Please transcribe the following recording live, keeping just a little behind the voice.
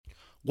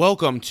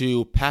Welcome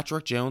to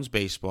Patrick Jones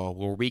Baseball,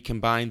 where we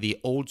combine the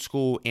old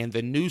school and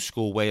the new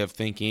school way of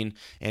thinking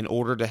in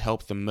order to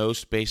help the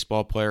most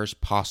baseball players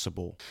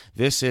possible.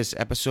 This is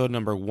episode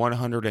number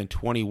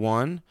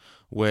 121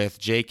 with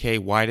J.K.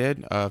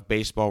 Whited of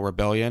Baseball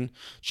Rebellion.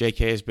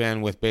 J.K. has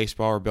been with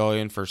Baseball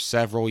Rebellion for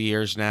several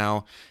years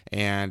now,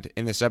 and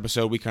in this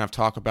episode we kind of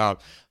talk about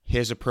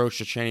his approach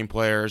to training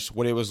players,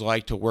 what it was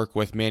like to work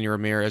with Manny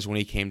Ramirez when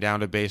he came down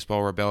to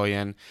Baseball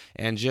Rebellion,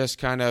 and just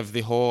kind of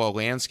the whole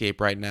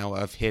landscape right now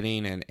of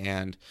hitting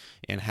and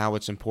how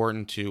it's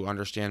important to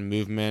understand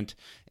movement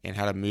and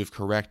how to move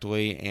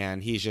correctly.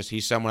 And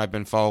he's someone I've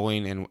been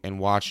following and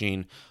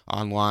watching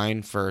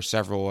online for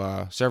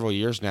several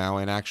years now,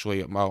 and actually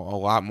a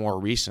lot more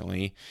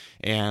recently.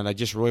 And I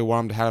just really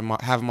wanted to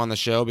have him on the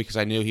show because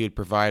I knew he would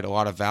provide a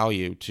lot of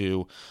value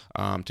to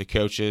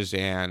coaches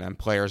and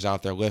players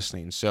out there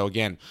listening. So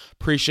again,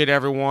 appreciate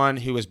everyone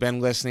who has been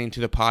listening to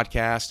the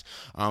podcast.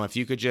 If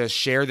you could just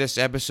share this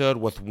episode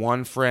with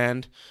one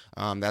friend,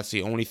 that's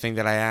the only thing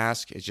that I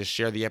ask, is just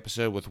share the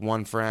episode with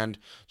one friend,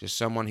 just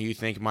someone who you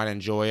think might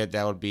enjoy it.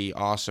 That would be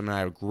awesome, and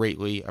I would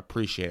greatly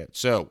appreciate it.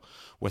 So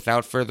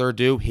without further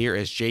ado, here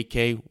is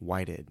J.K.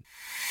 Whited.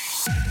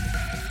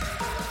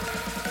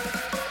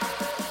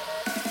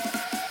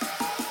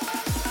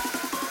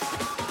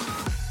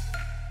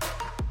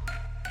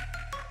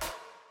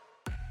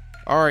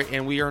 All right,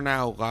 and we are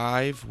now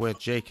live with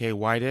J.K.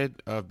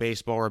 Whited of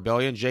Baseball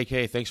Rebellion.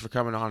 J.K., thanks for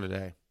coming on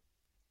today.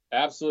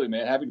 Absolutely,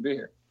 man. Happy to be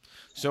here.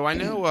 So I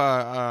know,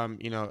 a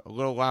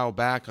little while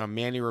back,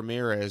 Manny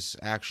Ramirez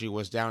actually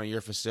was down at your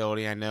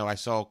facility. I know I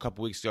saw a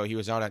couple weeks ago he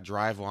was out at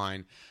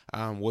Driveline.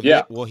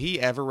 Will he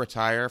ever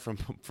retire from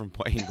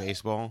playing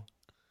baseball?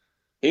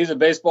 He's a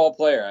baseball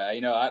player.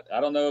 I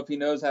don't know if he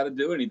knows how to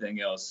do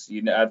anything else.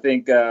 I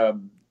think a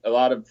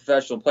lot of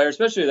professional players,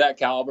 especially that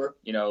caliber,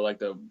 like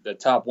the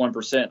top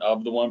 1%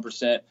 of the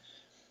 1%,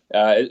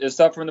 it's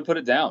tough for him to put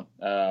it down.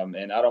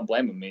 And I don't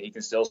blame him. He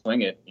can still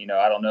swing it.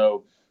 I don't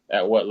know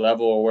at what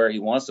level or where he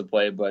wants to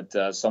play,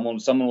 but someone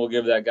will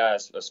give that guy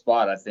a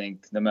spot, I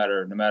think, no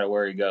matter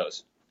where he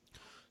goes.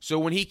 So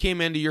when he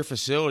came into your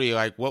facility,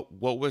 like what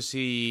was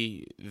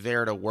he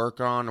there to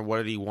work on, or what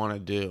did he want to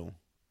do?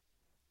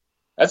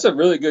 That's a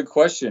really good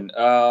question.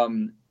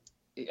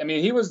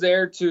 He was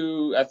there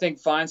to, I think,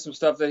 find some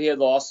stuff that he had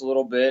lost a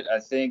little bit. I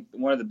think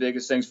one of the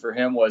biggest things for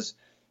him was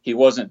he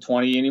wasn't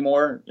 20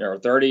 anymore or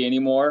 30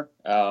 anymore.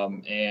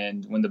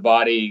 And when the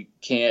body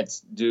can't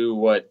do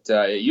what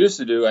it used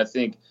to do, I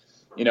think,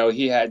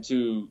 he had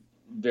to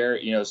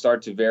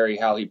start to vary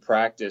how he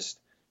practiced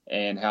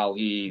and how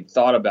he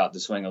thought about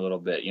the swing a little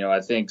bit. I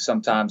think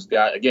sometimes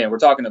we're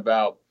talking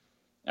about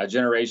a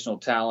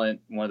generational talent,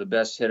 one of the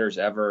best hitters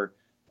ever.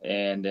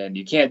 And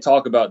you can't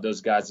talk about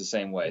those guys the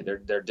same way.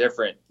 They're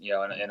different,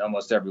 in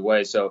almost every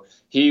way. So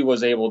he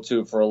was able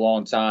to, for a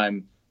long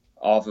time,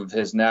 off of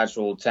his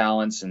natural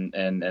talents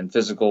and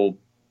physical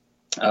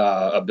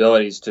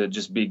abilities, to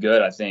just be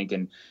good, I think.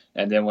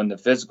 And then when the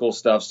physical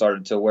stuff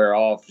started to wear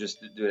off, just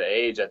due to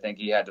age, I think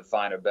he had to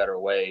find a better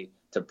way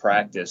to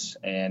practice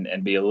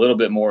and be a little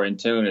bit more in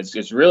tune.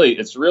 It's really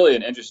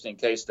an interesting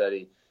case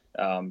study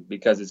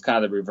because it's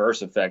kind of the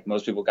reverse effect.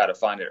 Most people got to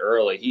find it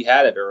early. He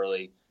had it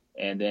early,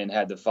 and then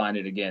had to find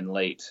it again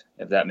late,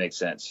 if that makes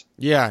sense.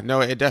 Yeah,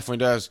 no, it definitely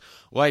does.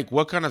 Like,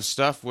 what kind of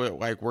stuff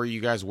were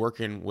you guys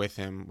working with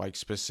him, like,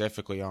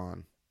 specifically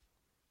on?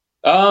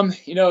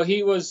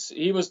 He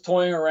was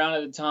toying around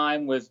at the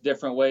time with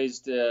different ways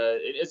to.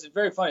 It's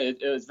very funny.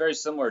 It's very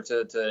similar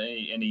to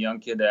any young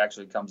kid that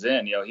actually comes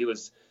in. He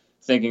was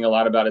thinking a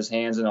lot about his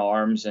hands and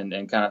arms and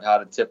kind of how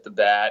to tip the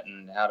bat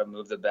and how to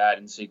move the bat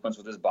in sequence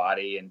with his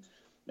body,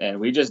 and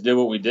we just did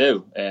what we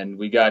do, and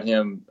we got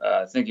him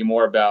thinking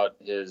more about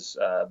his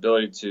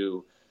ability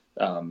to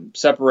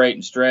separate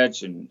and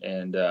stretch and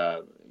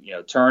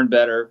turn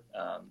better,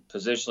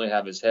 positionally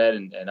have his head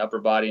and upper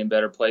body in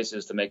better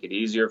places to make it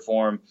easier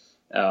for him.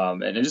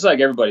 And just like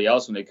everybody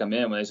else, when they come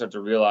in, when they start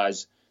to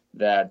realize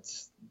that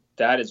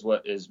is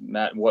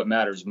what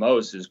matters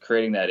most, is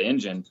creating that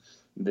engine,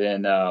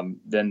 then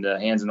the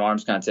hands and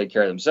arms kind of take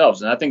care of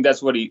themselves. And I think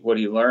that's what he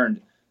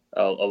learned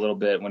a little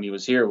bit when he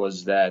was here,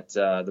 was that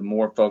the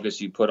more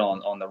focus you put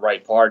on the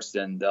right parts,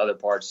 then the other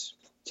parts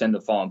tend to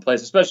fall in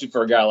place, especially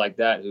for a guy like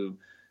that who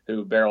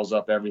barrels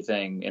up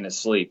everything in his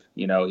sleep.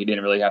 He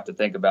didn't really have to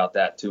think about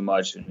that too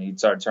much, and he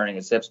started turning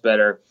his hips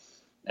better,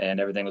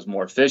 and everything was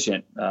more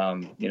efficient,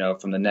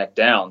 from the neck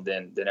down,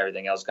 then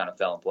everything else kind of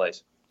fell in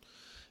place.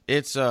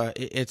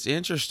 It's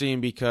interesting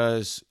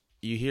because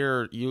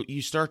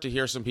you start to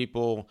hear some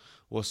people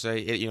will say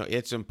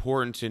it's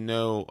important to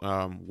know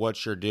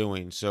what you're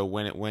doing. So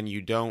when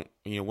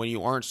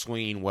you aren't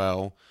swinging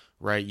well,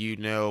 right?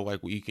 Like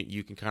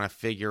you can kind of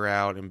figure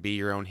out and be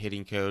your own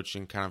hitting coach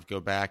and kind of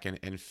go back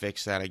and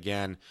fix that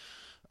again.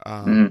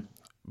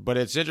 But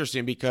it's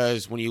interesting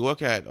because when you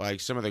look at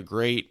like some of the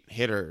great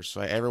hitters,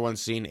 like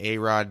everyone's seen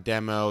A-Rod,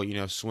 Demo,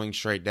 swing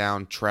straight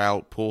down,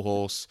 Trout,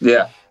 Pujols.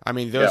 Yeah. I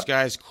mean, those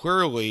guys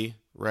clearly,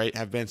 right,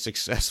 have been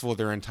successful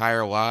their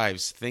entire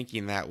lives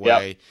thinking that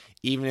way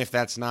even if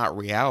that's not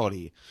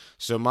reality.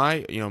 So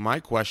my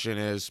question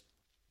is,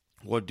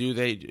 what do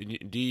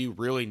you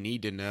really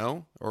need to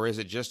know, or is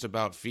it just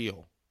about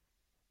feel?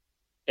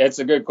 It's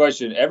a good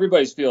question.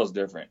 Everybody's feel is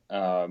different,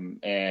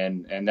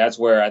 and that's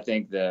where I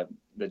think the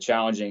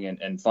challenging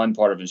and fun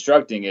part of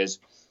instructing is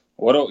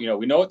we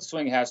know what the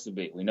swing has to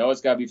be. We know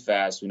it's got to be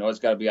fast. We know it's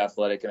got to be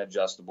athletic and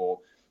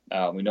adjustable.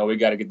 We know we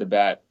got to get the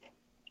bat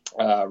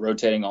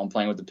rotating on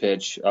plane with the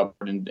pitch up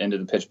and into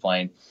the pitch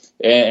plane,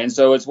 and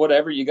so it's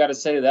whatever you got to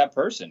say to that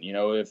person.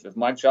 If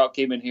Mike Trout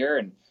came in here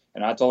and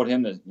I told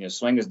him to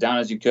swing as down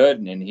as you could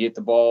and he hit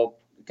the ball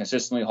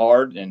consistently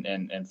hard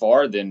and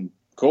far, then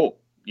cool.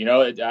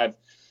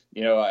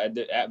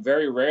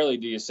 Very rarely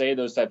do you say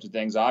those types of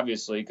things,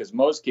 obviously, because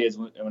most kids,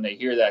 when they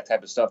hear that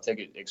type of stuff, take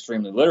it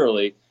extremely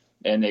literally,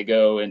 and they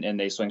go and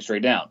they swing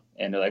straight down.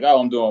 And they're like, oh,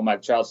 I'm doing what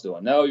Mike Trout's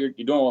doing. No, you're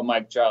doing what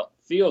Mike Trout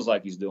feels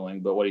like he's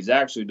doing, but what he's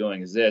actually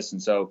doing is this.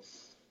 And so,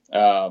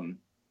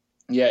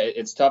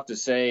 it's tough to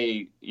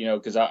say,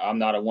 because I'm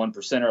not a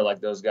 1%er like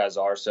those guys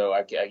are. So,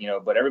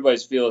 but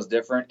everybody's feel is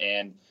different.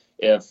 And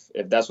if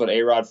that's what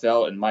A-Rod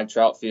felt and Mike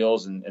Trout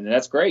feels, and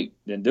that's great,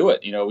 then do it.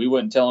 We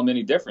wouldn't tell them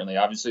any differently.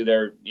 Obviously,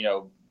 they're,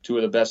 two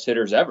of the best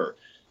hitters ever.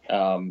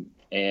 And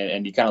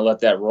you kind of let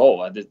that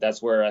roll.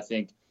 That's where I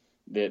think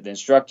the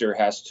instructor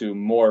has to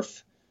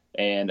morph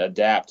and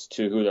adapt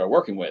to who they're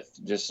working with,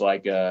 just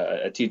like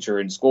a teacher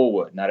in school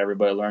would. Not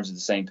everybody learns at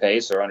the same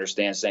pace or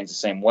understands things the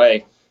same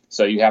way.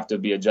 So you have to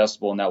be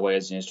adjustable in that way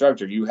as an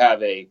instructor. You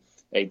have a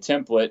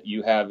template,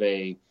 you have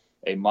a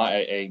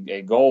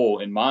goal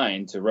in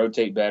mind to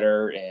rotate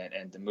better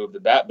and to move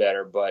the bat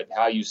better, but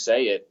how you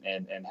say it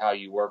and how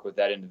you work with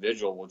that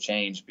individual will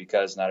change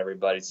because not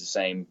everybody's the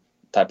same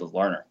type of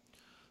learner.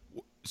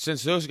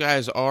 Since those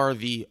guys are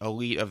the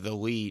elite of the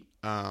elite,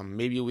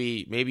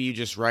 maybe you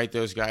just write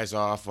those guys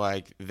off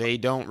like they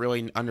don't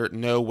really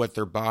know what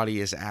their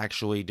body is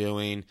actually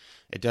doing.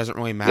 It doesn't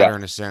really matter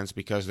in a sense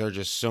because they're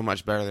just so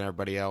much better than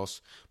everybody else.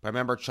 But I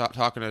remember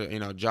talking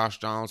to Josh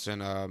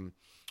Donaldson.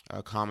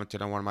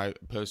 Commented on one of my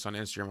posts on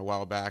Instagram a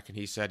while back, and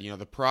he said,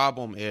 the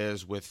problem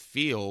is with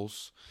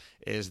feels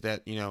is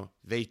that,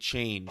 they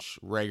change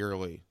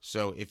regularly.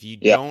 So if you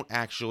don't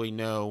actually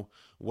know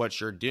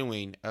what you're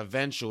doing,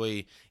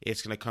 eventually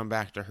it's going to come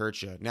back to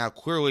hurt you. Now,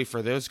 clearly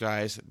for those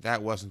guys,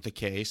 that wasn't the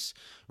case,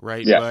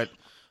 right? Yeah.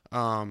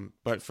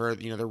 But for,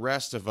 the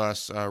rest of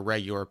us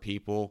regular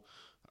people,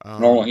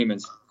 normal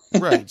humans.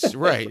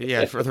 Right.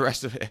 Yeah. For the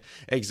rest of it.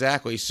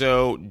 Exactly.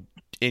 So,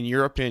 in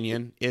your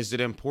opinion, is it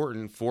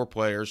important for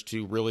players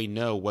to really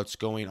know what's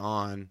going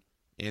on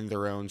in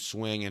their own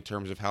swing in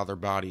terms of how their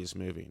body is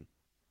moving?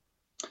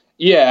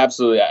 Yeah,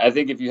 absolutely. I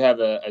think if you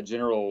have a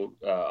general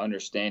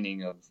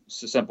understanding of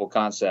simple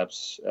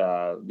concepts,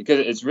 because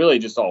it's really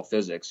just all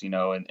physics,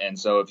 and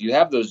so if you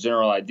have those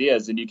general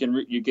ideas, then you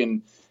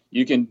can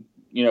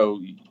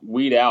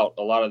weed out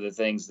a lot of the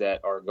things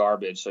that are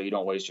garbage, so you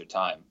don't waste your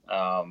time.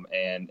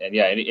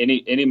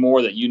 Any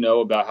more that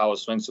about how a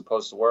swing's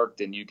supposed to work,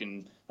 then you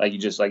can, like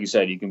you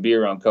said, you can be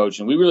your own coach.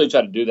 And we really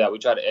try to do that. We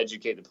try to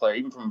educate the player,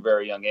 even from a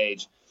very young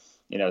age,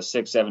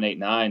 6, 7, 8,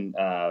 9.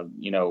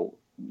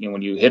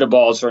 When you hit a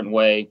ball a certain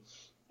way,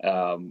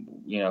 how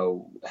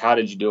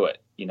did you do it?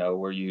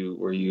 Were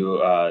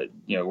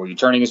you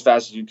turning as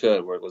fast as you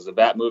could? Was the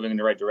bat moving in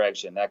the right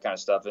direction? That kind of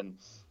stuff. And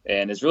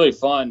it's really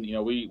fun.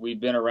 We've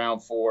been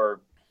around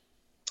for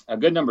a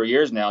good number of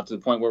years now, to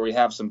the point where we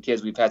have some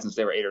kids we've had since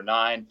they were 8 or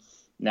 9.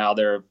 Now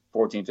they're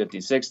 14,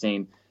 15,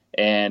 16.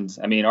 And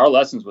our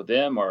lessons with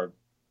them are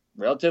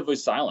relatively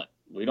silent.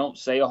 We don't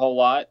say a whole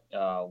lot.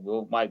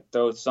 We might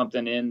throw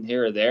something in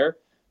here or there,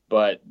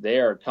 but they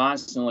are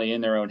constantly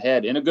in their own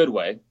head in a good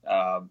way.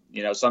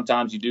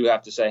 Sometimes you do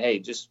have to say, hey,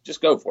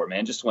 just go for it,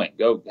 man. Just swing,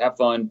 go have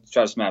fun,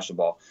 try to smash the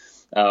ball.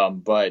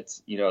 But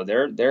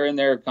they're in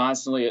there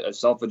constantly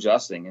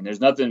self-adjusting, and there's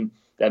nothing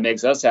that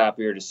makes us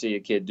happier to see a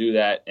kid do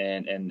that,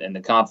 and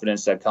the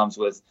confidence that comes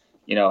with,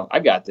 I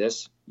got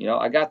this.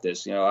 I got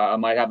this. I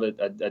might have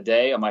a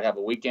day, I might have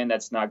a weekend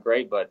that's not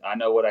great, but I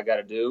know what I got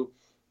to do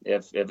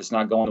if it's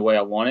not going the way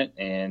I want it,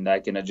 and I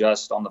can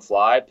adjust on the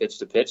fly, pitch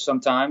to pitch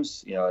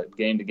sometimes,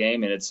 game to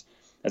game, and it's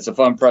a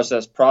fun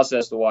process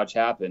to watch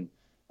happen,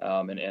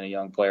 and a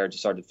young player to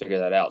start to figure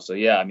that out. So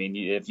yeah,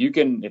 if you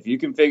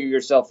can figure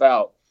yourself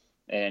out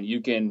and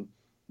you can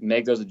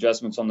make those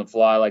adjustments on the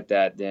fly like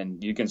that, then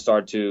you can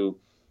start to,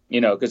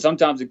 because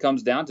sometimes it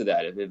comes down to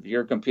that. If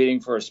you're competing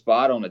for a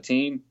spot on a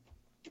team,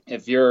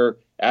 if you're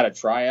at a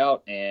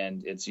tryout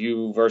and it's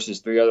you versus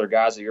 3 other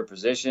guys at your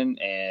position,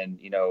 and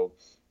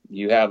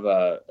you have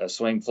a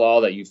swing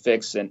flaw that you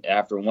fix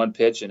after one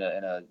pitch in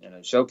a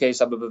showcase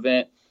type of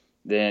event,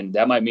 then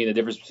that might mean the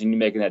difference between you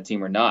making that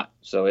team or not.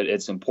 So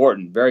it's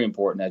important, very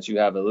important, that you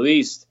have at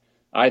least,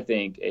 I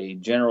think, a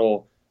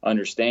general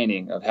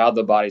understanding of how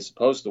the body's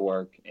supposed to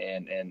work.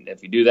 And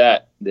if you do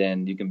that,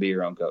 then you can be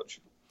your own coach.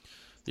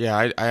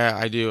 Yeah,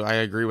 I do. I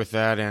agree with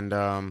that. And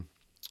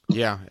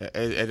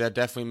that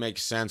definitely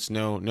makes sense.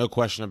 No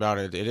question about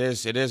it. It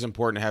is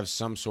important to have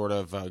some sort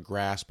of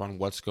grasp on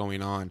what's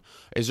going on.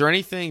 Is there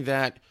anything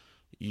that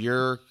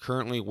you're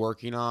currently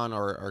working on,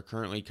 or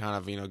currently kind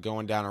of,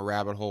 going down a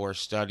rabbit hole or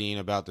studying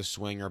about the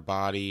swing or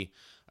body,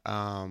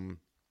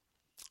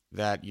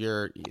 that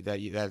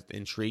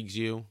intrigues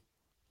you?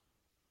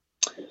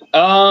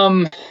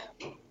 I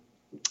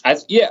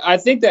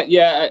think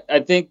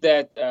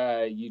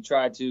that you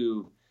try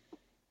to,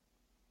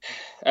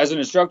 as an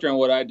instructor in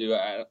what I do,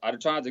 I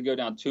try not to go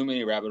down too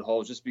many rabbit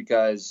holes, just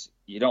because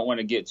you don't want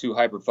to get too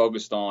hyper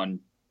focused on,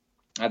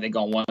 I think,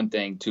 on one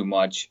thing too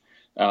much,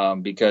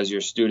 because your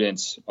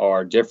students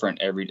are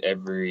different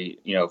every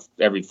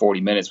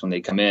 40 minutes when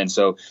they come in.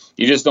 So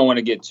you just don't want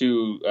to get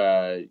too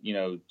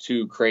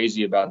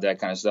crazy about that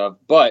kind of stuff.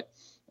 But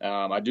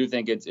I do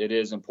think it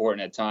is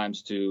important at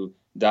times to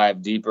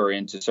dive deeper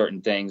into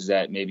certain things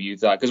that maybe you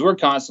thought, because we're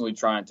constantly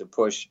trying to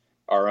push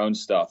our own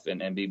stuff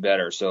and be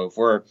better. So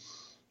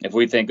if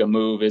we think a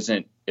move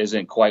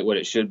isn't quite what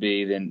it should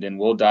be, then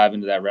we'll dive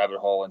into that rabbit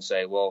hole and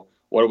say, well,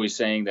 what are we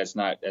saying that's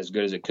not as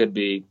good as it could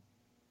be?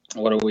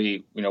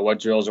 What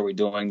drills are we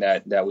doing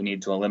that we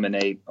need to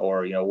eliminate,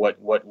 or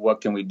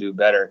what can we do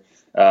better?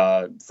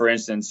 For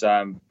instance,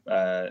 I'm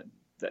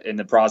in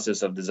the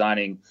process of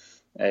designing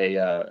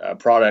a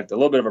product, a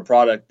little bit of a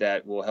product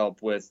that will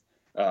help with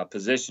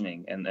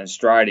positioning and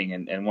striding,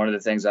 and one of the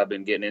things I've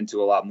been getting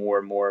into a lot more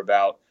and more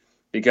about,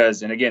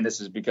 because, and again,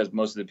 this is because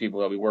most of the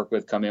people that we work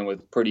with come in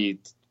with pretty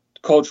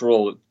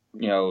cultural,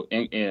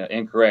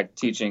 incorrect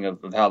teaching of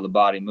how the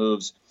body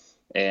moves,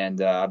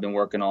 and I've been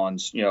working on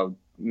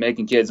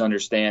making kids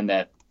understand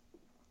that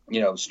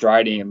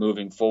striding and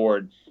moving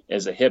forward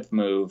is a hip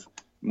move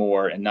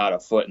more, and not a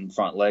foot and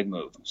front leg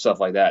move, stuff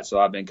like that. So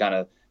I've been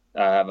I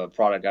have a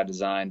product I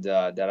designed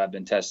that I've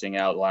been testing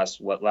out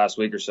last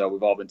week or so.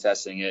 We've all been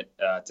testing it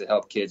to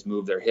help kids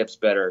move their hips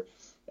better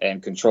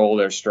and control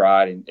their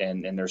stride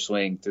and their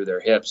swing through their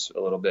hips a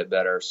little bit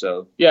better.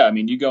 So yeah, I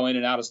mean, you go in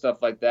and out of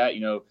stuff like that.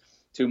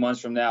 2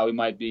 months from now, we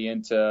might be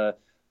into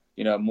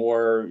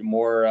more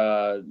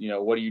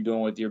what are you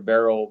doing with your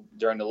barrel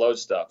during the load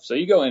stuff. So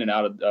you go in and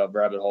out of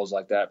rabbit holes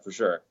like that for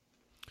sure.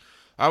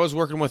 I was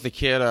working with a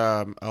kid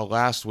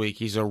last week.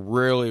 He's a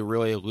really,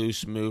 really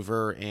loose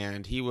mover,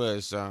 and he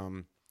was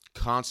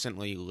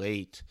constantly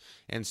late.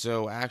 And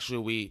so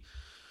actually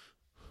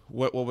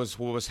what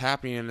was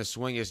happening in the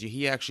swing is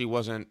he actually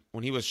wasn't,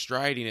 when he was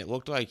striding, it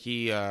looked like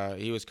he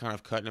was kind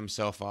of cutting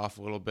himself off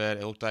a little bit.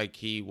 It looked like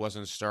he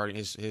wasn't starting,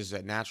 his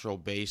natural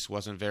base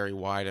wasn't very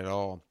wide at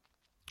all.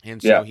 And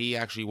so he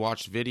actually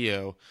watched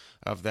video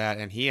of that,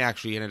 and he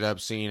actually ended up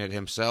seeing it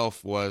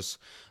himself. Was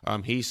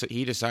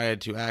he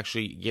decided to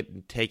actually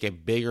take a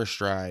bigger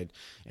stride,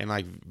 and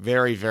like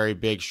very, very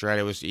big stride.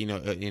 It was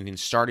in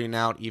starting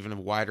out, even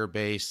a wider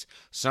base,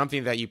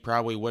 something that you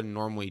probably wouldn't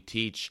normally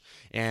teach.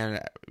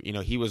 And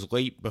he was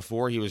late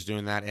before he was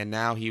doing that, and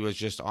now he was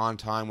just on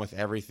time with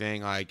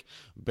everything, like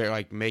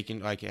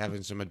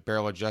having some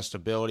barrel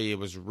adjustability. It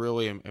was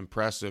really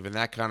impressive, and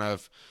that kind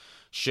of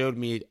showed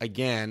me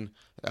again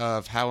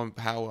of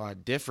how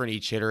different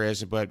each hitter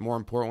is, but more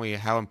importantly,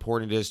 how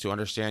important it is to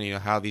understand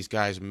how these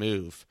guys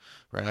move.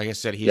 Right, like I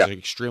said, he's an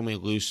extremely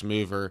loose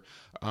mover.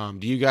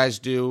 Do you guys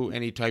do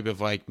any type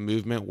of like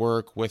movement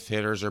work with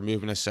hitters or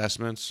movement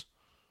assessments?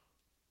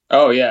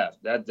 Oh yeah,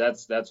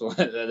 that's what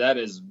that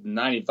is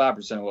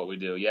 95% of what we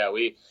do. Yeah,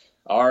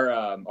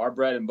 our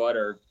bread and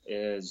butter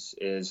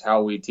is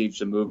how we teach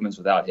the movements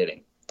without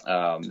hitting.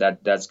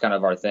 That's kind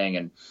of our thing,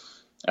 and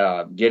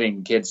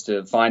getting kids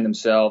to find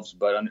themselves,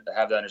 but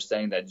have the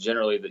understanding that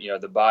generally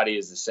the body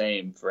is the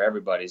same for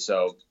everybody.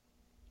 So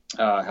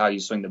how you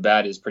swing the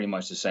bat is pretty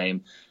much the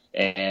same.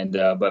 And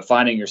but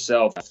finding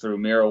yourself through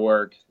mirror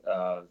work,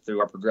 through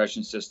our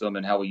progression system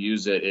and how we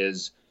use it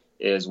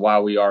is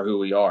why we are who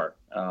we are.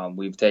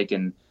 We've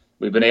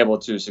been able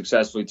to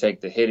successfully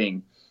take the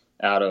hitting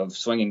out of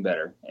swinging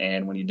better.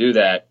 And when you do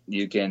that,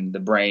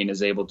 the brain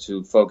is able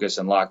to focus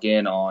and lock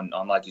in on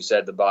like you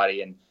said, the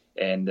body and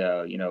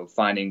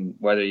finding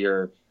whether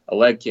you're a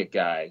leg kick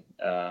guy,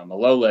 a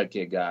low leg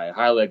kick guy, a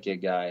high leg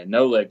kick guy, a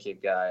no leg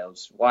kick guy, a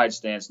wide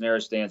stance, narrow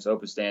stance,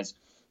 open stance.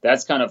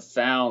 That's kind of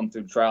found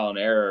through trial and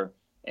error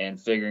and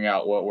figuring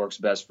out what works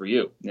best for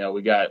you.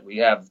 We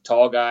have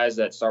tall guys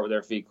that start with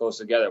their feet close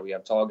together. We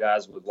have tall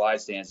guys with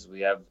wide stances.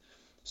 We have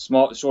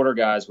shorter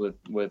guys with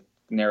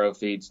narrow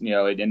feet,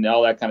 and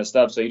all that kind of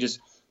stuff. So you just,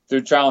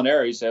 through trial and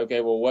error, you say,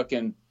 okay, well, what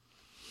can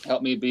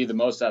help me be the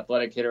most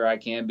athletic hitter I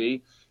can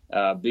be?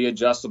 Be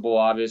adjustable,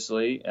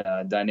 obviously,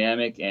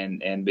 dynamic,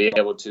 and be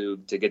able to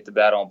get the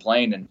bat on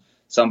plane. And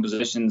some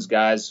positions,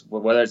 guys,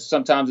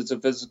 sometimes it's a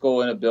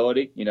physical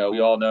inability. We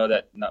all know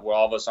that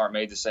all of us aren't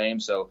made the same.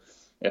 So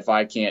if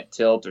I can't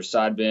tilt or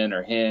side bend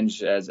or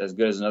hinge as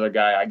good as another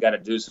guy, I got to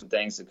do some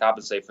things to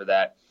compensate for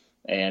that,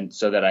 and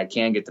so that I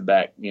can get the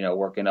bat,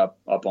 working up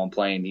on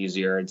plane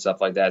easier and stuff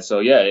like that. So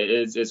yeah,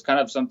 it's kind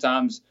of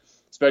sometimes,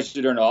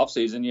 especially during the off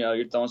season,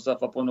 you're throwing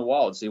stuff up on the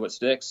wall and see what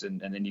sticks,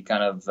 and then you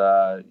kind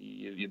of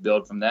you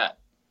build from that.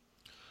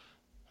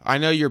 I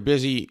know you're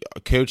busy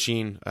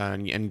coaching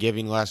and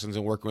giving lessons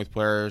and working with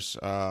players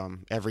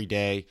every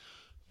day.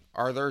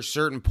 Are there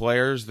certain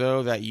players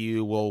though that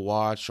you will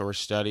watch or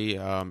study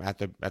at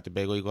the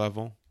big league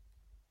level?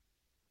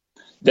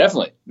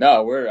 Definitely.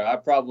 No, I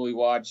probably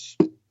watch,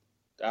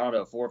 I don't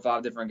know, 4 or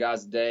 5 different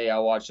guys a day. I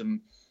watch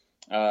them.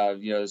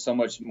 There's so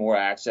much more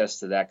access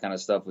to that kind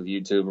of stuff with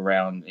YouTube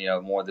around,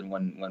 more than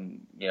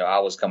when I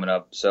was coming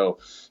up. So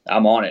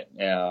I'm on it,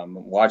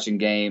 watching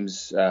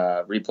games,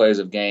 replays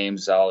of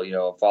games.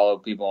 I'll, follow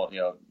people,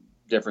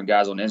 different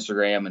guys on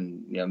Instagram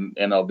and,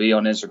 MLB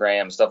on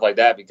Instagram, stuff like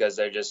that, because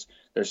there's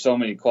so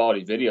many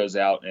quality videos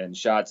out and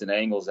shots and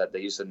angles that they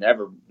used to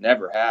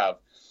never have.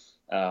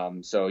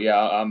 So yeah,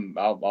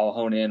 I'll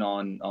hone in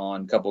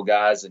on a couple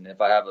guys, and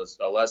if I have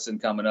a lesson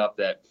coming up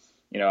that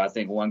I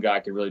think one guy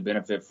could really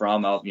benefit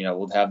from,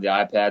 we'll have the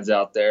iPads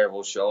out there.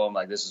 We'll show them,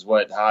 like, this is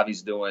what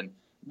Javi's doing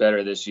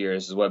better this year.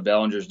 This is what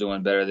Bellinger's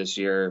doing better this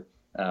year.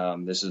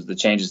 This is the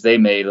changes they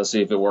made. Let's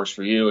see if it works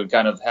for you, and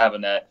kind of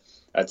having a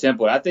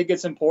template. I think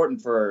it's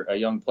important for a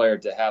young player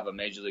to have a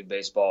Major League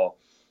Baseball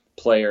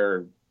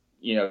player,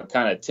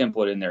 kind of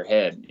template in their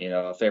head,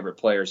 a favorite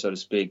player, so to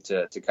speak,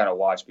 to kind of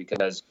watch,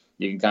 because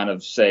you can kind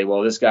of say,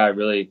 well, this guy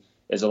really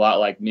is a lot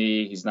like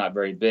me. He's not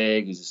very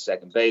big. He's a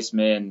second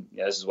baseman.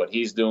 This is what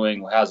he's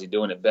doing. How's he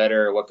doing it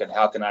better?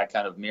 How can I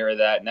kind of mirror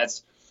that? And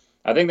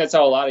I think that's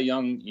how a lot of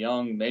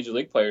young Major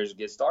League players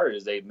get started,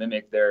 is they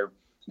mimic their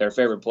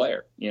favorite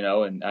player,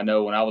 and I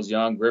know when I was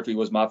young, Griffey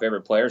was my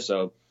favorite player.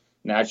 So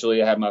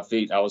naturally I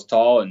was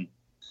tall and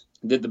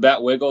did the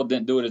bat wiggle,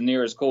 didn't do it as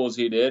near as cool as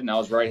he did. And I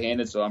was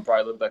right-handed, so I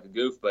probably looked like a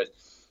goof, but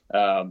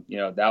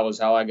that was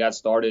how I got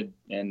started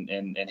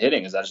in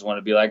hitting, is I just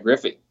wanted to be like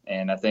Griffey.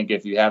 And I think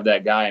if you have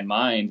that guy in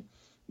mind,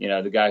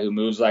 the guy who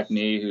moves like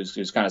me,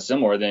 who's kind of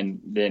similar,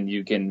 then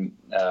you can,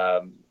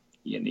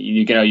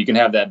 you can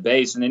have that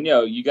base. And then,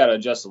 you got to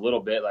adjust a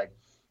little bit. Like,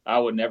 I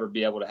would never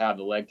be able to have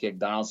the leg kick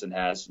Donaldson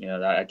has.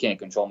 I can't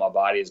control my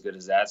body as good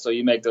as that. So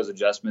you make those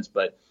adjustments,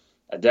 but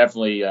I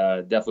definitely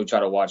try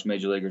to watch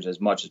major leaguers as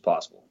much as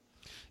possible.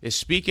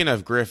 Speaking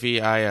of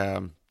Griffey,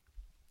 I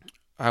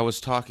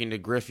was talking to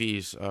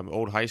Griffey's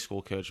old high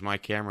school coach,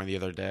 Mike Cameron, the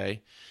other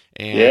day,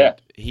 and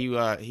he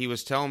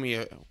was telling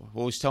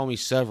me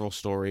several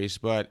stories,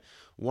 but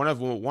one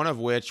of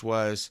which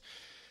was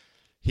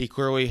he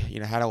clearly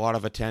had a lot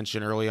of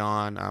attention early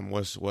on.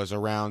 Was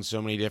around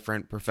so many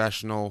different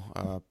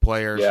professional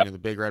players, the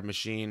Big Red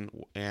Machine,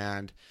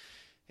 and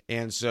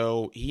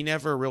so he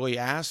never really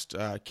asked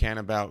Ken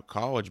about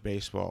college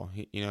baseball.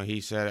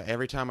 He said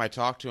every time I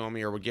talked to him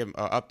or would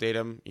update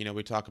him,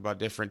 we talk about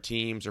different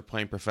teams or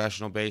playing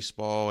professional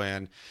baseball.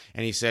 And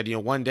he said,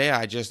 one day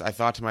I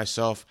thought to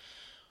myself,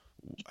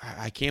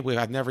 I can't believe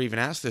I've never even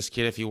asked this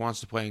kid if he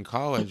wants to play in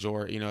college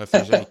or, if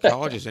there's any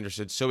colleges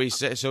interested. So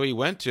he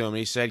went to him and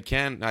he said,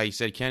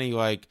 Kenny,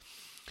 like,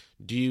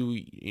 do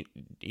you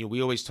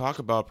we always talk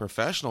about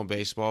professional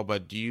baseball,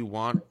 but do you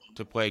want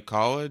to play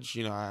college?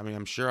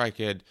 I'm sure I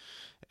could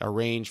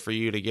arrange for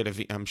you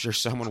to I'm sure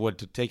someone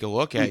would take a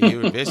look at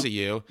you and visit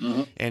you.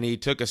 Mm-hmm. And he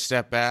took a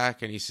step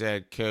back and he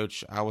said,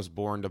 Coach, I was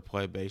born to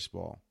play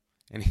baseball.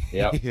 And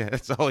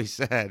that's all he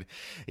said.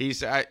 He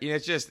said,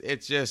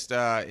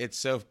 it's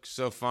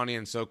so funny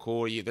and so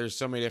cool. There's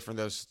so many different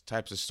those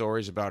types of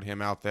stories about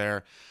him out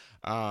there.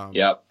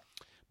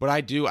 But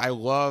I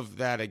love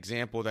that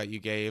example that you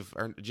gave,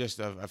 or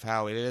just of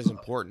how it is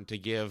important to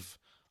give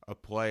a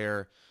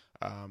player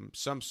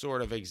some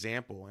sort of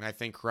example. And I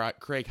think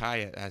Craig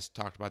Hyatt has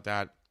talked about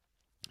that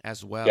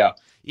as well. Yeah.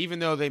 Even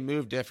though they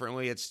move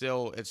differently, it's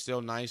still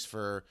nice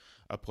for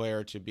a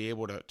player to be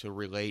able to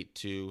relate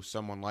to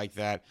someone like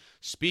that.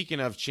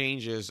 Speaking of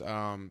changes,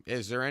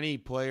 is there any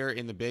player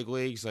in the big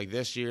leagues like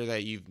this year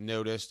that you've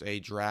noticed a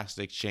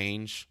drastic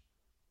change?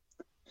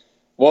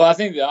 Well, I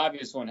think the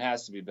obvious one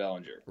has to be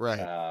Bellinger.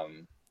 Right.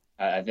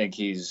 I think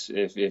he's,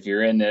 if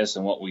you're in this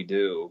and what we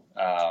do,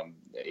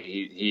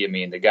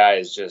 the guy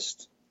is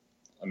just,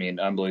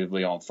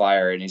 unbelievably on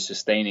fire, and he's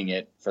sustaining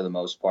it for the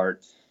most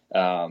part.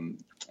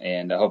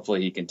 And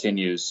hopefully he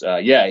continues.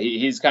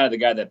 He's kind of the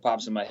guy that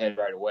pops in my head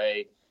right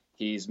away.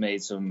 He's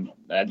made some,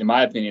 in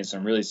my opinion,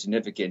 some really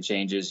significant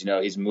changes.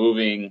 He's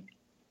moving,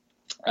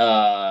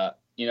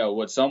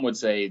 what some would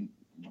say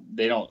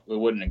they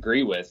wouldn't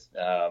agree with,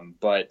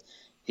 but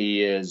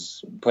he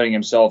is putting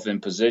himself in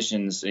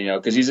positions,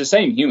 because he's the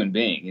same human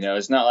being.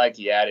 It's not like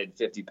he added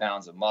 50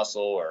 pounds of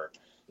muscle or,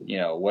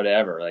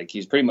 whatever. Like,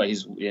 he's pretty much,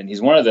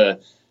 he's one of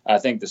the, I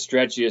think, the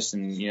stretchiest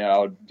and,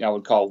 I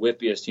would call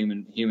whippiest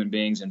human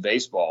beings in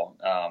baseball.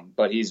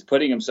 But he's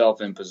putting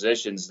himself in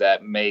positions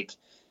that make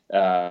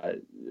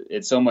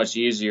it so much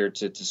easier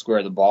to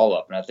square the ball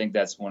up. And I think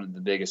that's one of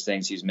the biggest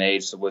things he's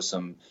made. So with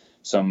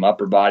some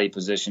upper body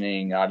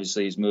positioning,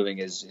 obviously he's moving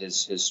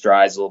his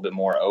strides a little bit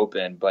more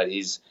open, but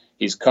he's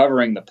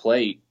covering the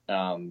plate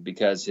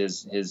because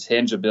his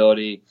hinge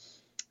ability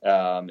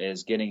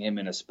is getting him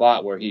in a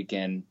spot where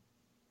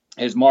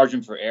his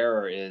margin for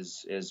error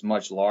is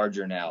much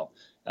larger now.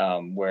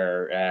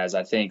 Whereas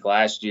I think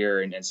last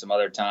year and some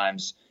other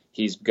times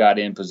he's got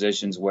in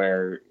positions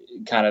where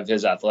kind of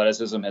his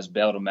athleticism has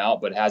bailed him out,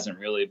 but hasn't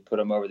really put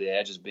him over the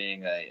edge as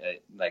being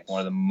like one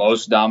of the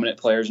most dominant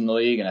players in the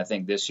league. And I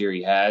think this year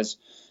he has.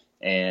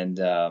 And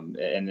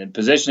then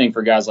positioning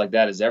for guys like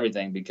that is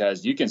everything,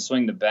 because you can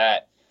swing the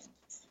bat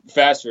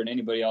faster than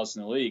anybody else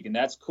in the league, and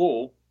that's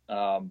cool.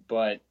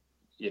 But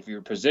if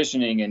your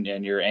positioning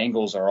and your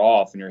angles are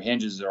off and your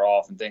hinges are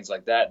off and things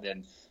like that,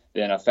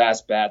 then a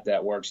fast bat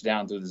that works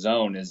down through the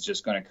zone is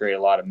just going to create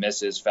a lot of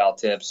misses, foul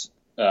tips,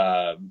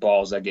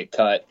 balls that get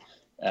cut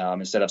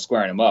instead of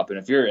squaring them up. And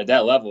if you're at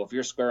that level, if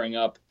you're squaring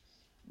up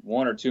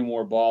 1 or 2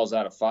 more balls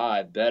out of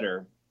 5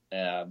 better,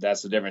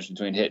 that's the difference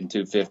between hitting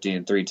 250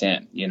 and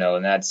 310.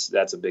 And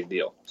that's a big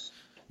deal.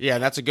 Yeah,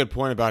 that's a good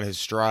point about his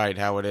stride,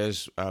 how it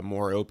is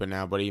more open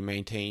now, but he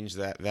maintains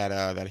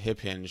that hip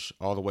hinge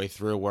all the way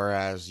through.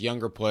 Whereas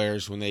younger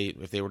players,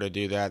 if they were to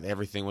do that,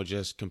 everything would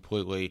just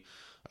completely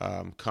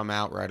come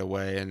out right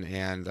away,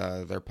 and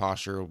their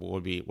posture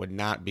would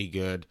not be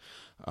good.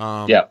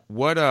 Yeah.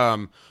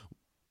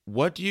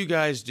 What do you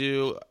guys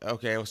do?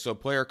 Okay, so a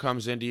player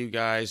comes into you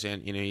guys,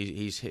 and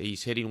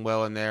he's hitting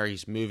well in there,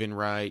 he's moving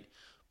right,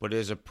 but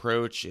his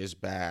approach is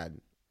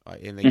bad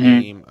in the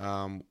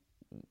game.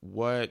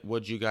 What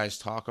would you guys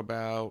talk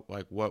about?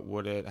 Like,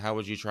 how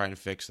would you try and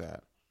fix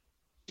that?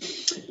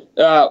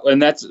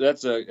 And that's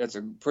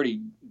a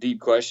pretty deep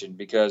question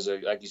because,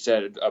 like you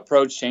said,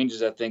 approach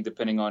changes, I think,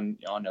 depending on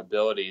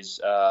abilities.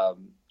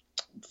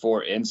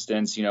 For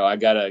instance, I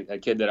got a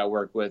kid that I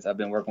work with. I've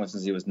been working with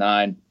since he was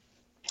 9,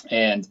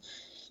 and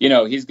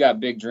he's got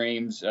big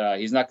dreams.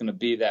 He's not going to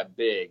be that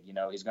big.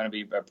 He's going to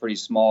be a pretty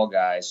small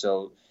guy.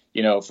 So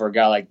for a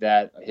guy like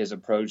that, his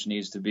approach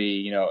needs to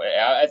be.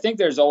 I think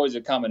there's always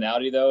a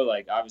commonality though.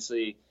 Like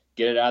obviously,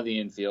 get it out of the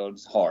infield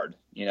is hard.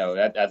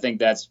 I think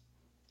that's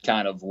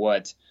kind of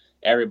what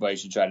everybody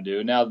should try to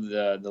do. Now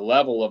the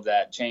level of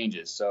that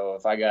changes. So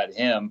if I got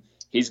him,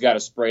 he's got to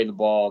spray the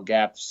ball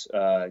gap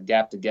or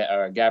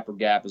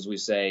gap, as we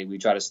say. We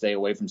try to stay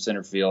away from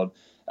center field.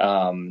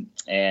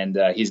 And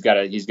he's got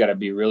to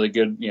be really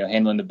good,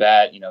 handling the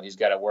bat. He's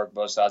got to work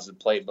both sides of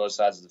the plate, both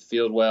sides of the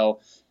field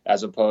well,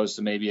 as opposed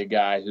to maybe a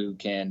guy who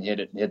can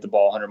hit the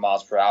ball 100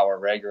 miles per hour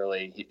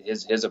regularly.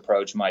 His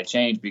approach might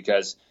change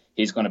because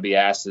he's going to be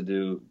asked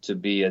to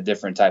be a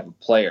different type of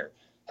player.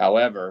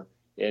 However,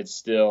 it's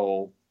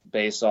still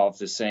based off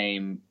the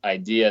same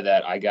idea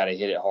that I got to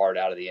hit it hard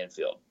out of the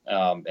infield.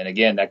 And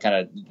again, that kind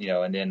of,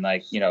 and then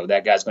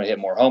that guy's going to hit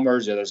more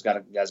homers. The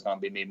other guy's going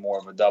to be maybe more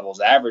of a doubles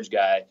average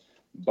guy.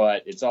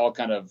 But it's all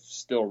kind of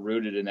still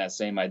rooted in that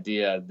same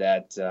idea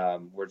that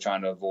we're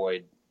trying to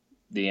avoid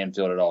the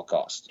infield at all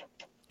costs.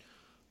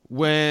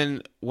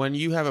 When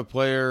you have a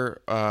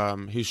player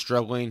who's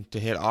struggling to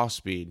hit off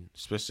speed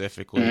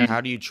specifically,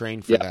 how do you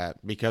train for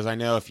that? Because I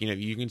know if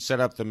you can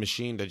set up the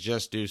machine to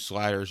just do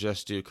sliders,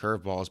 just do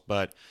curveballs,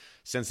 but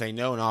since they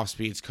know an off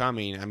speed's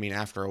coming, I mean,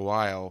 after a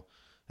while,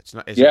 it's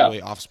not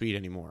really off speed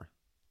anymore.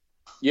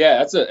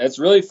 Yeah, it's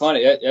really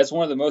funny. That's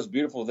one of the most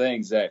beautiful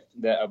things that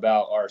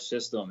about our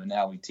system and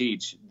how we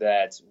teach,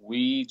 that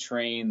we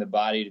train the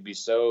body to be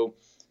so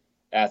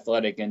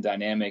athletic and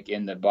dynamic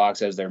in the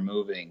box as they're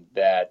moving,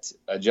 that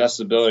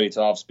adjustability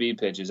to off-speed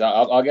pitches.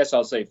 I guess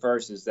I'll say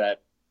first is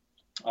that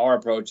our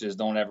approach is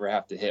don't ever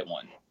have to hit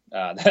one.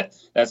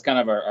 That's kind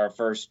of our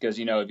first, because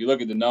if you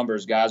look at the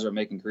numbers, guys are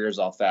making careers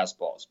off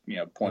fastballs,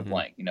 point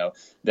blank.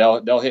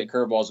 They'll hit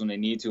curveballs when they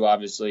need to,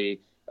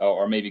 obviously,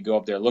 or maybe go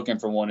up there looking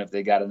for one if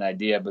they got an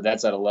idea. But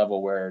that's at a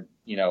level where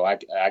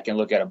I can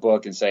look at a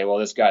book and say, well,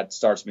 this guy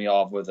starts me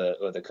off with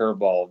a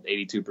curveball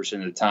 82%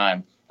 of the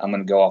time. I'm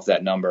going to go off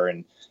that number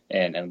and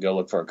go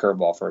look for a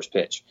curveball first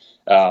pitch.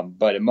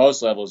 But at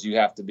most levels, you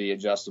have to be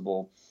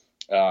adjustable.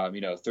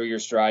 Through your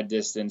stride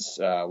distance.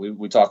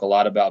 We talk a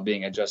lot about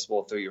being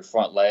adjustable through your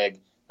front leg,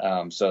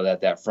 so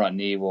that front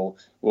knee will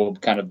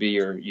kind of be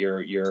your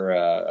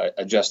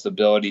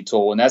adjustability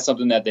tool. And that's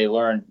something that they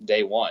learn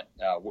day one.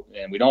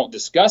 And we don't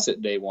discuss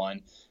it day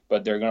one,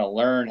 but they're going to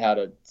learn how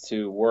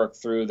to work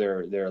through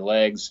their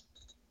legs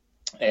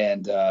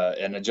and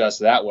adjust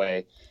that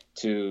way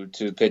to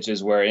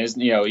pitches where it is,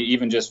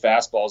 even just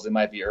fastballs, they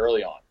might be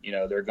early on.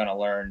 They're going to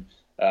learn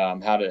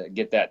how to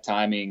get that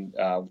timing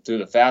through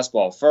the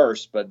fastball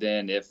first, but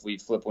then if we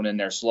flip one in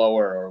there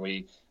slower, or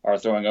we are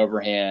throwing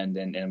overhand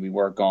and we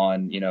work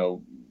on,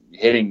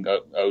 hitting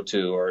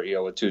 0-2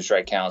 or, with 2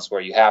 strike counts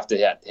where you have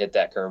to hit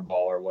that curveball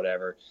or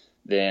whatever,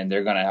 then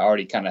they're going to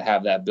already kind of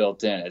have that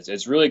built in.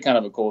 It's really kind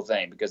of a cool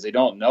thing because they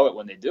don't know it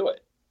when they do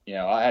it.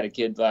 I had a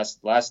kid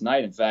last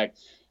night, in fact,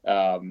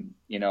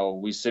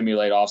 we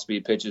simulate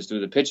off-speed pitches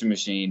through the pitching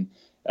machine,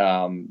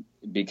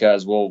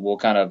 because we'll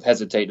kind of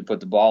hesitate to put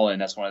the ball in.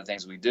 That's one of the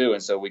things we do.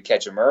 And so we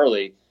catch him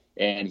early,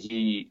 and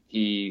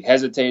he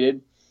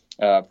hesitated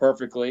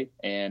perfectly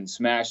and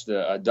smashed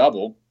a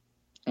double.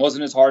 It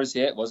wasn't his hardest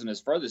hit, wasn't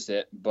his furthest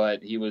hit,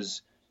 but he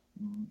was,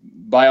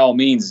 by all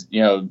means,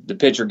 the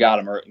pitcher got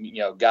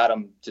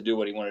him to do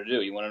what he wanted to do.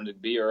 He wanted him to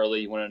be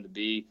early. He wanted him to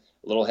be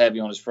a little heavy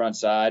on his front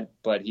side,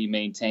 but he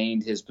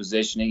maintained his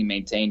positioning. He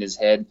maintained his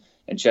head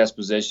and chest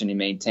position. He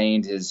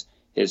maintained his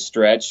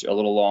stretch a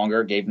little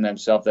longer, gave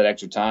himself that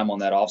extra time on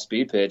that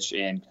off-speed pitch,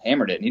 and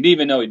hammered it. And he didn't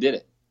even know he did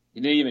it.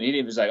 He didn't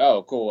even was like,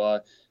 oh,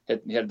 cool,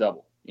 hit a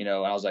double. And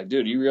I was like,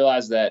 dude, you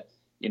realize that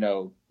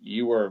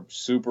you were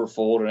super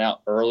folding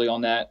out early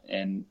on that.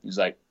 And he's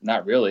like,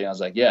 not really. I was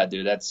like, yeah,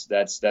 dude,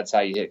 that's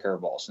how you hit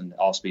curveballs and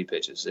off speed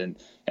pitches. And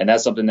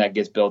that's something that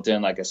gets built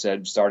in, like I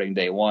said, starting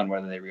day one,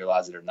 whether they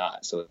realize it or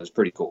not. So it was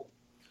pretty cool.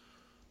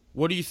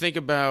 What do you think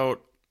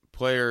about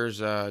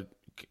players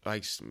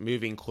like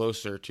moving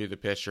closer to the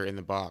pitcher in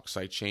the box,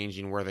 like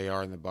changing where they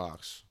are in the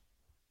box?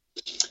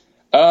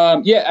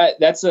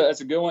 That's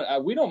a good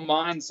one. We don't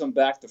mind some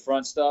back to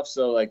front stuff.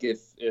 So like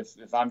if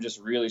I'm just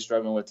really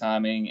struggling with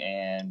timing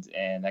and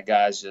that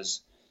guy's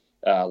just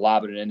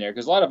lobbing it in there,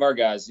 because a lot of our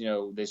guys,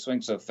 they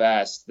swing so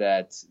fast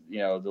that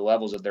the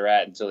levels that they're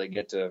at until they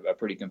get to a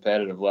pretty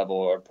competitive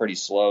level are pretty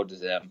slow to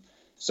them.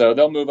 So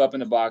they'll move up in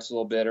the box a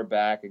little bit or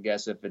back, I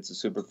guess, if it's a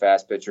super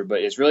fast pitcher.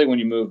 But it's really when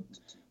you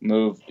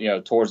move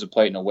towards the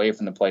plate and away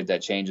from the plate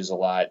that changes a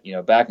lot.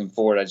 Back and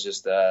forward, it's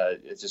just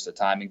a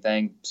timing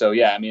thing. So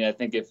yeah, I mean, I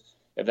think if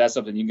that's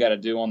something you got to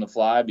do on the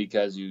fly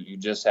because you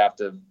just have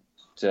to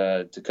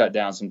cut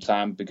down some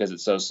time because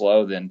it's so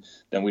slow, then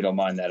we don't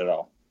mind that at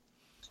all.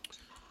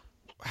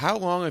 How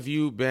long have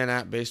you been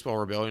at Baseball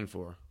Rebellion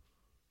for?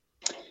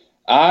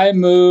 I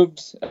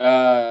moved. When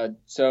I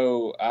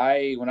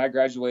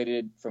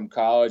graduated from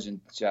college in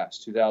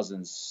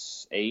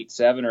 2008,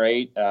 7 or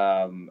 8,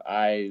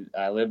 I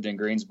lived in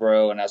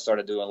Greensboro and I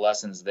started doing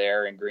lessons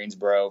there in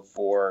Greensboro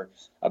for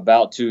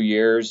about 2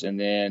 years, and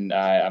then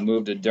I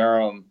moved to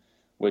Durham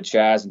with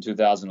Chaz in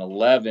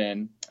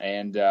 2011,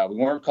 and we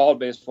weren't called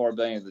Baseball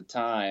Rebellion at the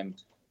time,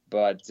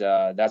 but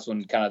that's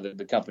when kind of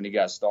the company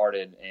got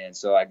started, and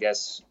so I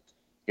guess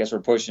we're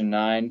pushing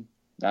 9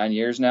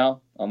 years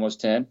now, almost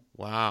 10.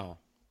 Wow.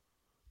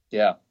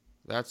 Yeah.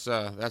 That's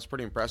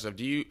pretty impressive.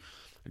 Do you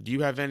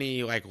have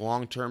any like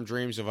long-term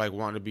dreams of like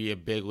wanting to be a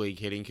big league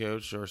hitting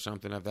coach or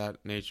something of that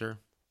nature?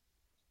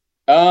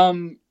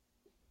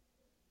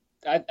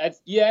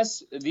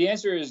 Yes. The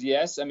answer is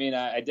yes. I mean,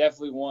 I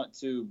definitely want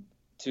to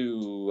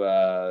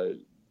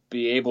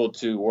be able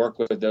to work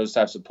with those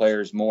types of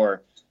players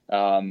more.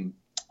 I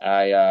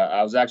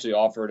was actually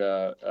offered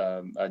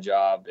a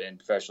job in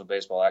professional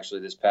baseball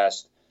actually this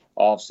past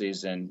off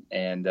season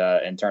and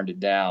turned it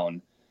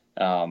down.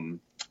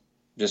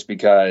 Just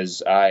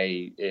because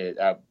I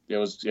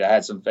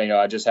had some,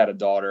 I just had a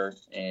daughter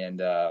and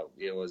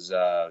it was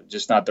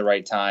just not the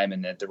right time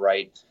and at the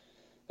right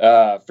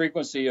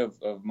frequency of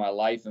my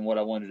life and what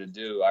I wanted to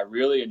do. I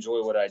really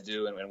enjoy what I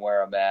do and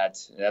where I'm at.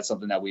 And that's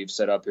something that we've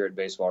set up here at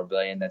Baseball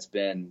Rebellion that's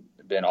been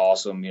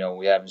awesome.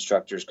 We have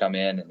instructors come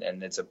in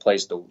and it's a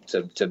place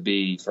to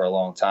be for a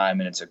long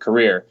time, and it's a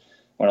career.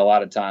 When a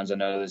lot of times I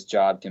know this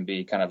job can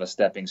be kind of a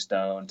stepping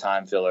stone,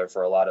 time filler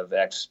for a lot of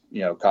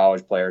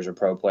college players or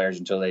pro players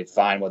until they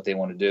find what they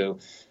want to do.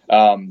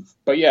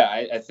 But yeah,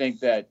 I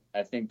think that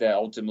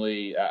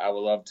ultimately I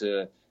would love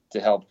to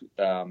help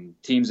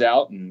teams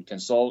out and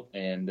consult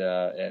and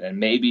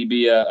maybe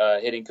be a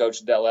hitting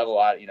coach at that level.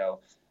 I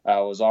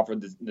was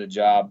offered the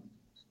job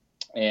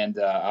and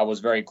I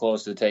was very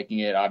close to taking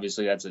it.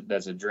 Obviously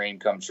that's a dream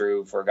come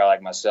true for a guy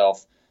like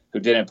myself who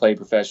didn't play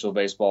professional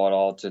baseball at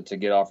all to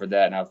get offered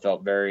that. And I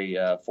felt very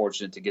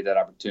fortunate to get that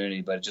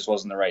opportunity, but it just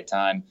wasn't the right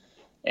time.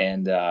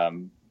 And,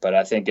 but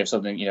I think if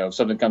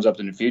something comes up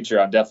in the future,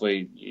 I'm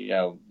definitely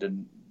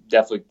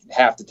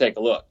have to take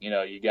a look.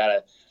 You got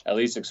to at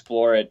least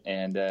explore it.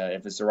 And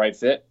if it's the right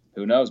fit,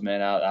 who knows,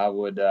 man, I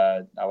would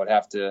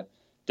have to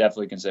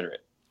definitely consider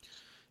it.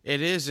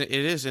 It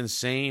is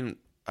insane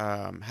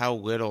how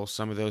little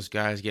some of those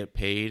guys get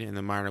paid in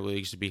the minor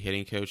leagues to be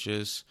hitting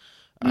coaches.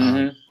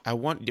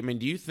 Mm-hmm.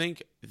 Do you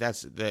think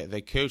that's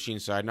the coaching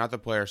side, not the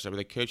player side, but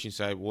the coaching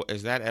side,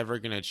 is that ever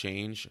going to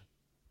change?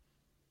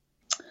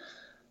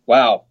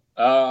 Wow.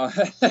 I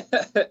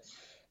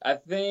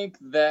think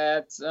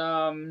that,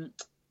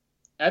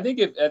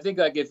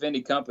 if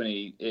any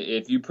company,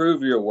 if you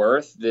prove your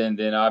worth, then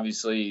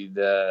obviously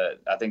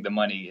I think the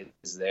money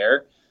is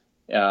there.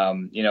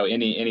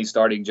 Any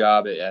starting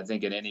job, I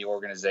think in any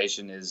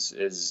organization is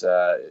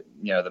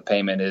the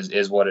payment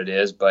is what it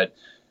is, but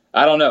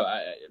I don't know.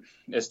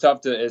 It's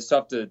tough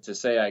to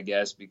say, I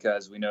guess,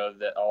 because we know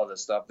that all the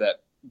stuff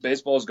that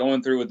baseball is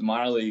going through with the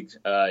minor leagues,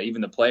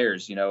 even the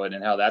players,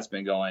 and how that's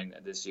been going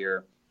this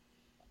year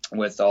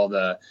with all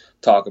the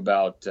talk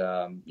about,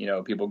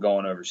 people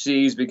going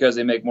overseas because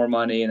they make more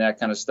money and that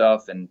kind of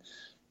stuff. And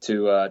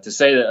to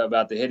say that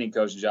about the hitting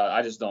coaching job,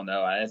 I just don't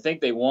know. I think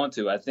they want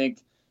to. I think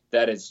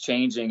that it's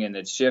changing and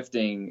it's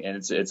shifting, and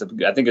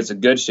I think it's a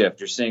good shift.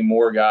 You're seeing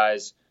more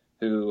guys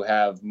who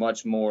have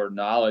much more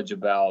knowledge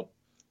about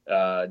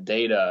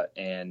data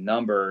and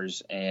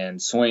numbers and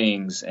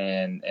swings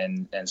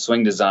and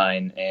swing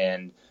design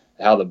and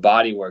how the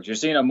body works. You're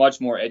seeing a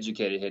much more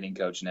educated hitting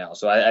coach now.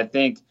 So I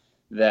think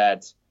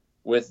that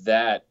with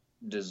that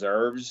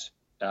deserves,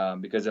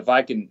 because if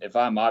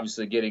I'm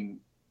obviously getting,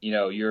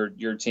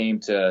 your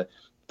team to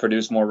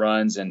produce more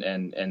runs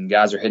and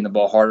guys are hitting the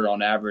ball harder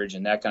on average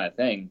and that kind of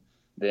thing,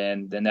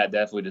 then that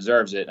definitely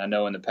deserves it. I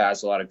know in the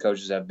past, a lot of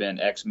coaches have been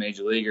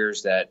ex-major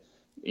leaguers that,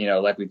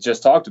 like we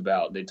just talked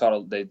about,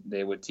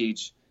 they would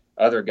teach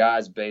other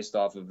guys based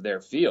off of their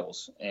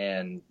feels,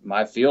 and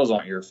my feels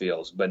aren't your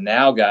feels. But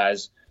now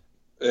guys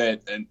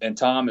And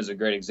Tom is a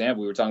great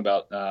example. We were talking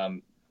about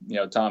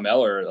Tom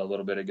Eller a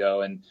little bit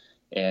ago,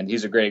 and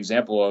he's a great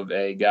example of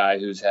a guy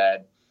who's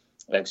had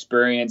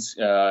experience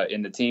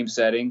in the team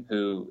setting,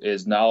 who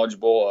is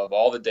knowledgeable of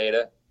all the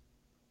data.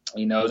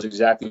 He knows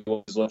exactly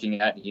what he's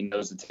looking at. He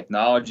knows the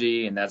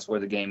technology, and that's where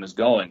the game is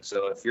going.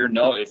 So if you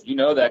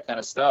know that kind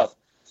of stuff,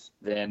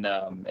 then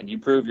and you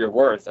prove your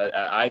worth,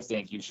 I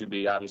think you should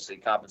be obviously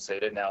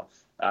compensated. Now,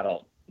 I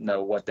don't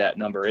know what that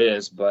number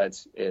is, but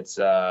it's there's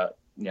a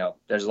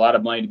lot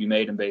of money to be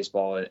made in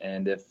baseball,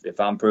 and if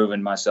I'm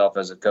proving myself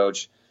as a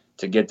coach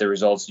to get the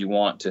results you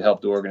want to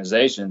help the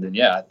organization, then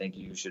yeah, I think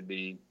you should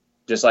be,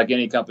 just like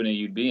any company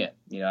you'd be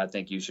in. I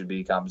think you should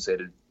be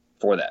compensated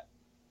for that.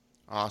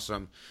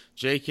 Awesome.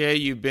 JK,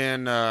 you've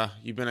been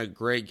a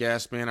great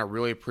guest, man. I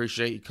really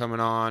appreciate you coming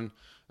on.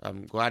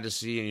 I'm glad to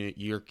see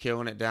you're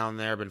killing it down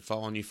there. I've been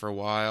following you for a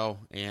while.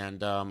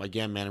 And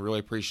again, man, I really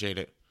appreciate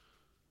it.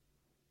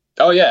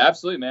 Oh, yeah,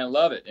 absolutely, man.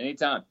 Love it.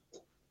 Anytime.